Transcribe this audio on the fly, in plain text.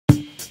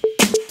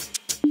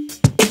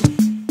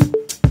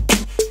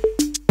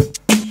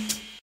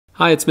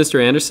Hi, it's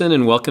Mr. Andersen,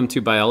 and welcome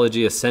to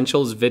Biology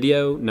Essentials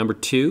video number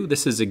 2.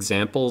 This is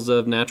examples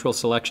of natural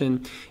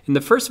selection. In the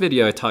first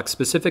video, I talked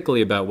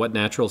specifically about what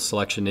natural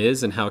selection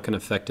is and how it can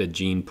affect a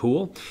gene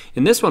pool.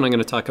 In this one, I'm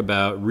going to talk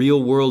about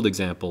real-world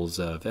examples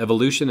of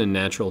evolution and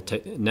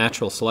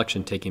natural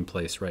selection taking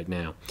place right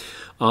now.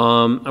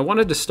 I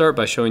wanted to start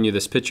by showing you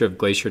this picture of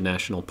Glacier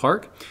National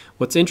Park.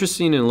 What's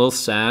interesting and a little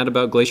sad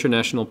about Glacier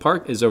National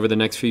Park is over the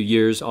next few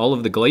years, all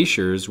of the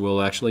glaciers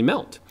will actually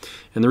melt.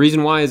 And the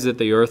reason why is that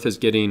the Earth is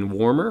getting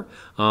warmer,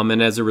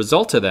 and as a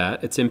result of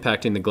that, it's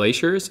impacting the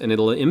glaciers, and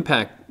it'll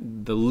impact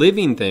the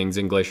living things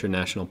in Glacier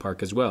National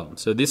Park as well.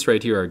 So this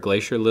right here are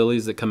glacier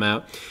lilies that come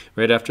out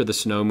right after the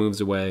snow moves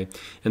away.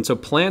 And so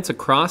plants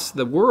across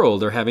the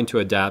world are having to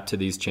adapt to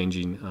these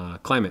changing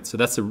climates. So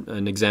that's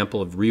an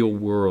example of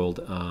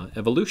real-world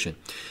evolution.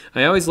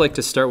 I always like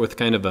to start with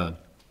kind of a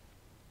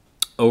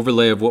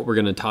overlay of what we're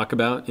going to talk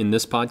about in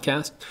this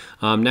podcast.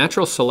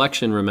 Natural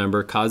selection,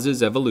 remember,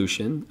 causes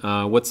evolution.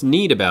 What's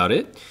neat about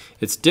it,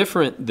 it's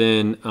different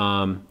than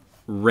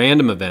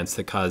random events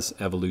that cause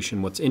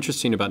evolution. What's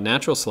interesting about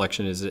natural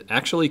selection is it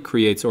actually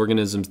creates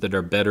organisms that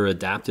are better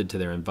adapted to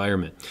their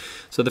environment.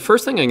 So the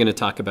first thing I'm going to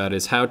talk about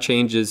is how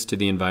changes to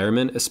the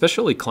environment,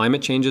 especially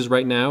climate changes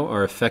right now,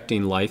 are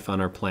affecting life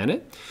on our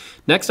planet.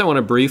 Next, I want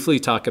to briefly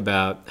talk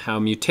about how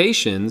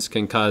mutations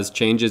can cause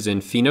changes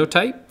in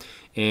phenotype.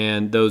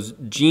 And those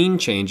gene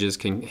changes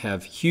can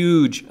have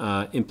huge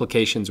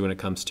implications when it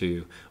comes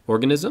to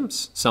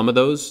organisms. Some of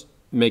those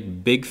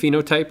make big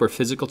phenotype or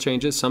physical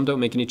changes. Some don't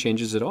make any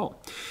changes at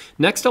all.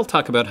 Next, I'll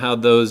talk about how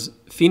those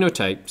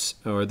phenotypes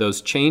or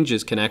those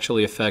changes can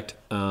actually affect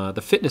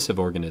the fitness of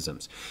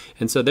organisms.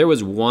 And so there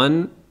was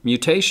one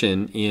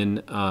mutation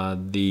in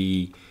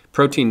the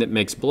protein that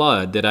makes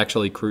blood that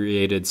actually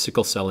created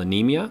sickle cell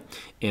anemia,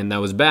 and that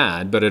was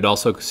bad, but it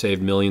also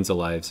saved millions of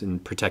lives in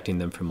protecting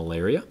them from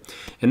malaria.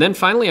 And then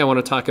finally, I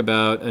want to talk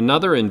about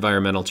another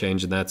environmental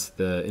change, and that's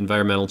the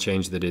environmental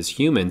change that is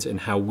humans and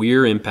how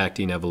we're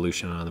impacting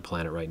evolution on the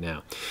planet right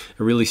now.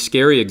 A really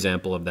scary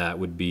example of that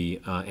would be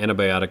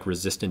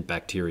antibiotic-resistant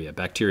bacteria,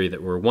 bacteria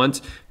that were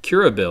once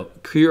curable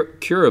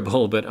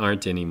but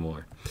aren't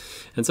anymore.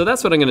 And so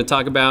that's what I'm going to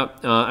talk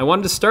about. I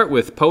wanted to start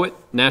with poet,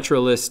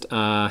 naturalist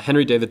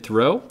Henry David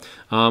Thoreau.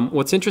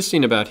 What's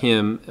interesting about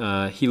him,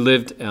 he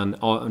lived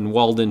on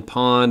Walden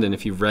Pond, and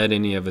if you've read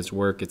any of his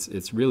work,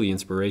 it's really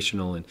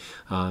inspirational,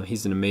 and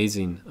he's an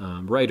amazing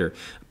writer.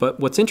 But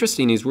what's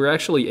interesting is we're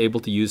actually able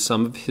to use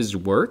some of his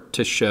work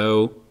to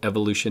show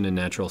evolution and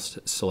natural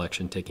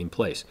selection taking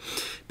place.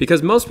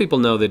 Because most people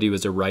know that he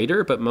was a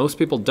writer, but most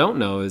people don't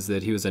know is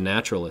that he was a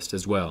naturalist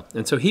as well.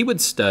 And so he would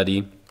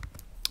study,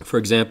 for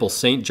example,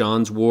 St.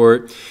 John's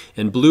wort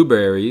and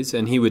blueberries,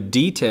 and he would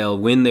detail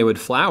when they would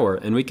flower,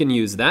 and we can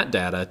use that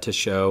data to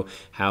show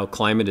how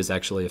climate is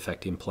actually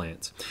affecting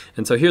plants.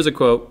 And so here's a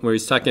quote where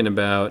he's talking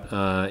about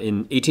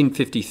in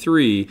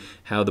 1853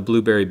 how the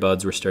blueberry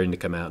buds were starting to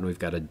come out, and we've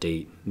got a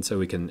date, and so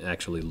we can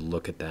actually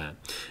look at that.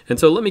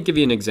 And so let me give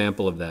you an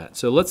example of that.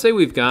 So let's say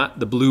we've got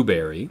the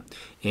blueberry,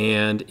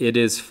 and it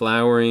is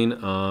flowering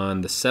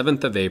on the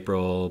 7th of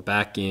April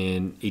back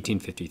in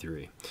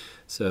 1853.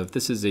 So if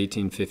this is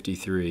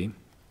 1853,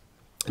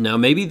 now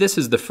maybe this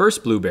is the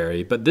first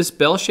blueberry, but this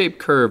bell-shaped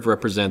curve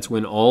represents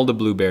when all the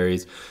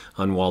blueberries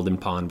on Walden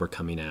Pond were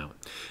coming out.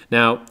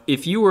 Now,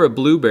 if you were a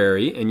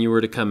blueberry and you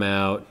were to come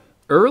out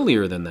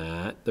earlier than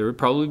that, there would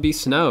probably be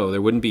snow.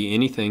 There wouldn't be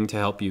anything to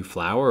help you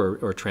flower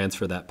or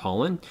transfer that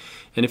pollen.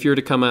 And if you were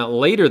to come out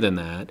later than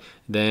that,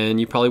 then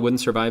you probably wouldn't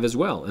survive as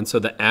well. And so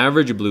the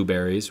average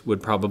blueberries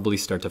would probably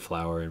start to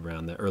flower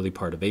around the early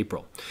part of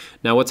April.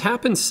 Now what's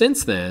happened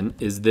since then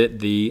is that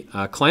the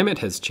climate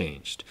has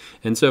changed.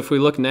 And so if we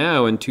look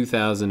now in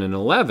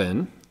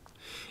 2011,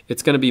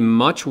 it's going to be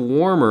much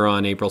warmer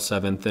on April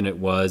 7th than it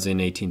was in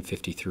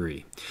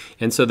 1853.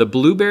 And so the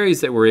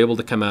blueberries that were able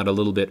to come out a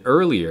little bit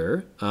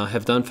earlier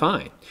have done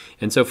fine.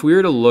 And so if we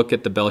were to look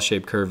at the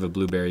bell-shaped curve of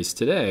blueberries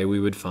today, we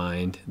would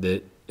find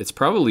that it's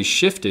probably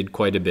shifted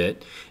quite a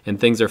bit and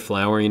things are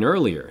flowering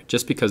earlier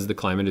just because the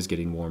climate is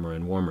getting warmer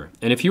and warmer.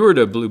 And if you were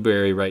to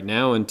blueberry right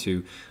now and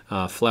to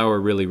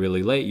flower really,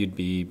 really late, you'd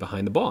be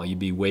behind the ball. You'd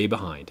be way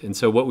behind. And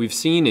so what we've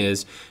seen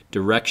is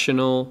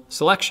directional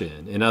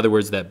selection. In other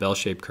words, that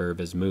bell-shaped curve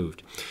has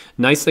moved.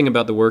 Nice thing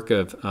about the work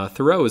of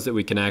Thoreau is that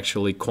we can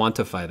actually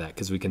quantify that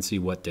because we can see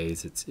what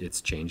days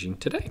it's changing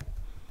today.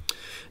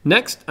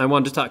 Next, I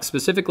wanted to talk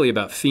specifically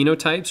about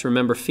phenotypes.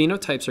 Remember,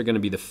 phenotypes are going to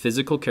be the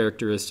physical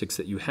characteristics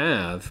that you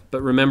have,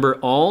 but remember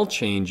all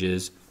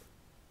changes,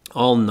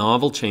 all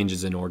novel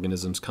changes in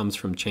organisms comes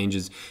from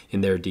changes in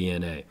their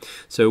DNA.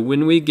 So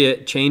when we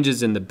get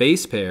changes in the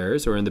base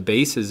pairs or in the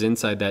bases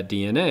inside that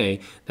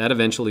DNA, that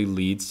eventually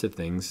leads to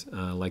things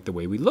like the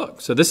way we look.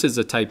 So this is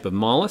a type of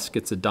mollusk.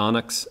 It's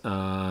Adonox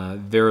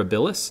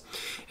variabilis,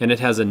 and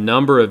it has a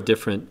number of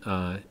different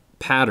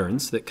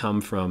patterns that come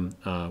from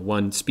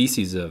one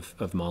species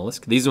of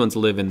mollusk. These ones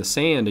live in the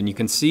sand, and you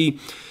can see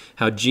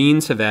how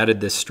genes have added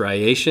this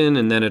striation,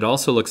 and then it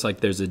also looks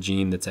like there's a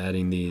gene that's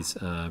adding these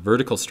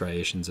vertical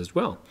striations as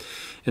well.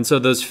 And so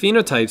those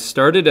phenotypes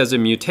started as a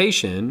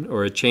mutation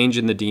or a change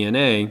in the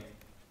DNA,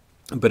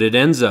 but it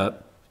ends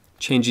up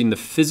changing the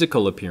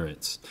physical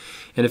appearance.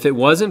 And if it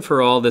wasn't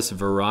for all this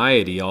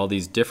variety, all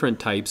these different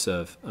types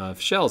of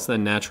shells,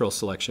 then natural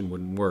selection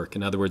wouldn't work.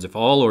 In other words, if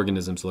all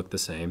organisms look the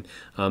same,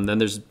 then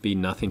there'd be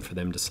nothing for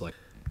them to select.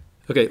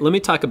 Okay, let me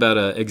talk about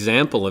an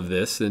example of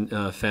this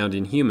found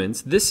in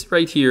humans. This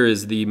right here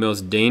is the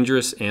most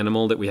dangerous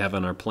animal that we have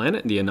on our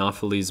planet, the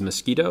Anopheles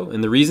mosquito.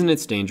 And the reason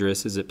it's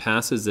dangerous is it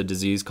passes a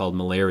disease called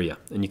malaria.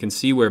 And you can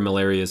see where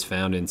malaria is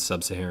found in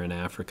sub-Saharan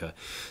Africa.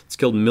 It's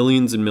killed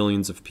millions and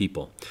millions of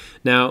people.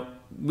 Now,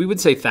 we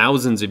would say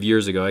thousands of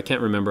years ago, I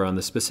can't remember on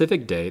the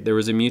specific date, there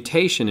was a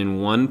mutation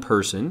in one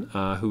person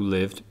who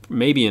lived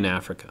maybe in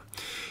Africa.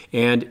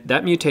 And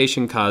that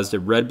mutation caused a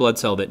red blood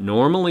cell that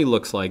normally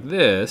looks like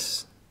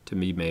this to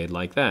be made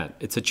like that.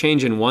 It's a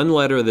change in one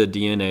letter of the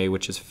DNA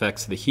which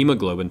affects the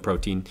hemoglobin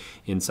protein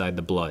inside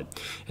the blood.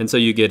 And so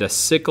you get a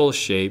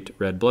sickle-shaped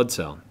red blood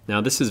cell.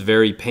 Now this is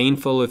very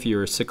painful if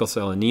you're sickle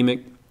cell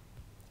anemic,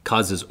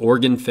 causes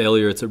organ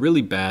failure. It's a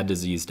really bad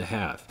disease to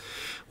have.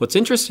 What's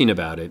interesting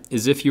about it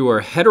is if you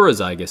are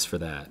heterozygous for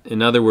that,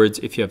 in other words,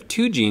 if you have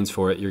two genes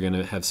for it, you're going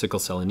to have sickle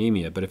cell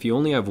anemia. But if you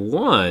only have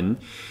one,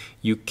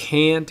 you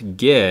can't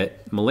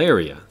get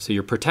malaria, so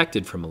you're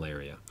protected from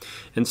malaria.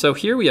 And so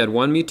here we had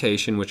one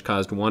mutation which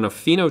caused one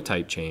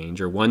phenotype change,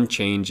 or one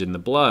change in the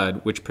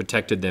blood, which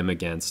protected them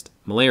against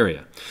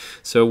malaria.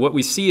 So what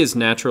we see is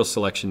natural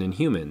selection in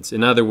humans.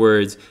 In other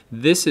words,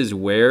 this is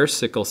where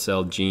sickle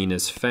cell gene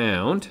is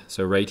found.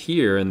 So right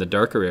here in the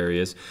darker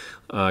areas,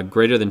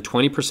 greater than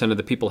 20% of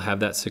the people have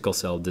that sickle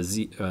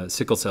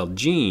cell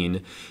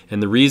gene,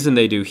 and the reason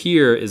they do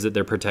here is that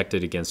they're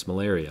protected against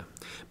malaria.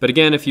 But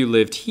again, if you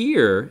lived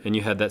here and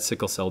you had that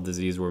sickle cell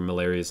disease where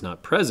malaria is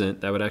not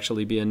present, that would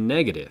actually be a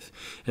negative.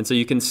 And so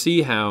you can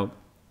see how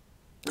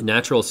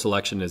natural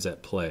selection is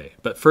at play.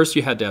 But first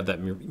you had to have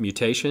that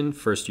mutation,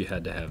 first you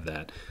had to have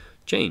that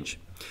change.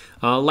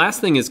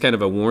 Last thing is kind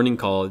of a warning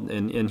call,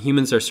 and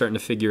humans are starting to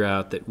figure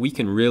out that we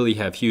can really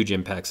have huge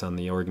impacts on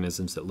the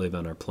organisms that live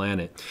on our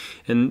planet.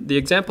 And the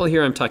example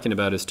here I'm talking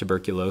about is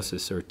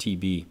tuberculosis, or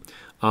TB.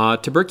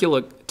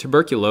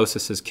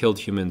 Tuberculosis has killed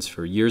humans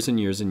for years and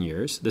years and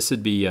years. This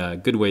would be a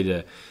good way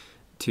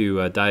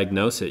to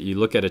diagnose it. You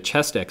look at a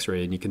chest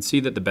x-ray and you can see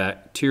that the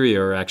bacteria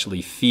are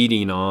actually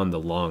feeding on the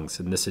lungs,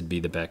 and this would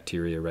be the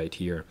bacteria right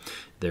here.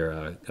 They're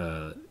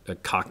a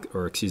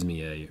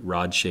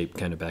rod-shaped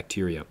kind of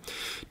bacteria.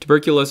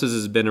 Tuberculosis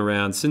has been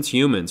around since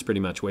humans, pretty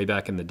much way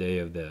back in the day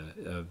of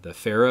the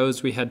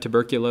pharaohs. We had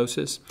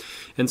tuberculosis,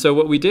 and so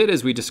what we did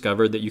is we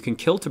discovered that you can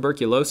kill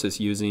tuberculosis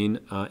using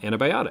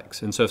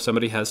antibiotics. And so if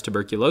somebody has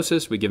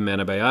tuberculosis, we give them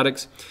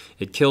antibiotics.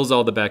 It kills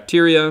all the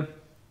bacteria,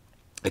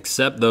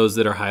 except those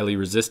that are highly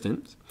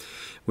resistant.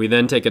 We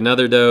then take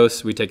another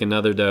dose, we take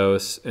another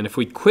dose, and if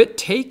we quit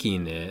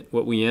taking it,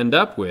 what we end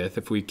up with,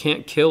 if we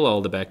can't kill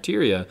all the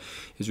bacteria,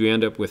 is we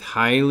end up with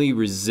highly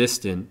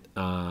resistant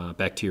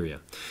bacteria.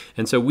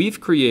 And so we've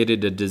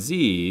created a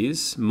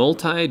disease,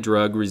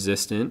 multi-drug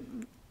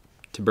resistant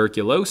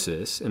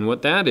tuberculosis, and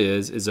what that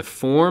is a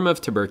form of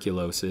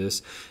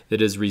tuberculosis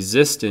that is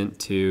resistant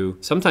to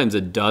sometimes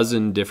a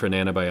dozen different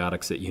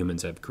antibiotics that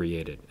humans have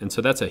created. And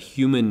so that's a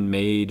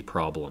human-made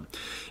problem.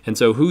 And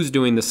so who's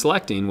doing the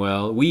selecting?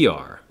 Well, we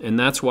are. And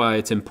that's why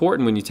it's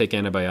important when you take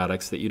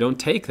antibiotics that you don't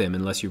take them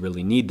unless you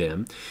really need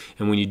them.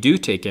 And when you do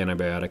take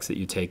antibiotics, that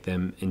you take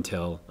them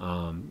until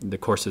the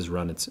course is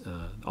run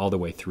all the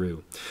way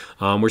through.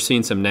 We're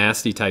seeing some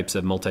nasty types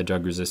of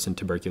multi-drug resistant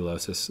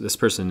tuberculosis. This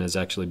person is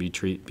actually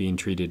being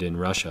treated in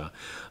Russia,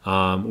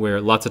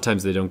 where lots of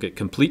times they don't get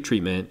complete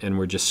treatment and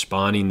we're just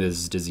spawning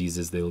these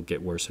diseases. They'll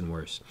get worse and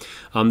worse.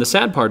 The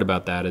sad part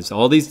about that is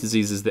all these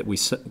diseases that we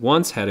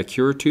once had a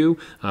cure to,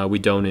 we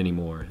don't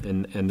anymore.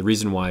 And the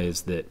reason why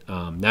is that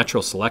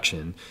natural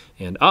selection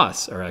and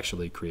us are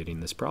actually creating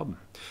this problem.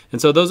 And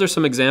so those are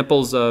some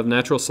examples of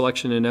natural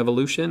selection and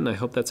evolution. I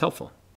hope that's helpful.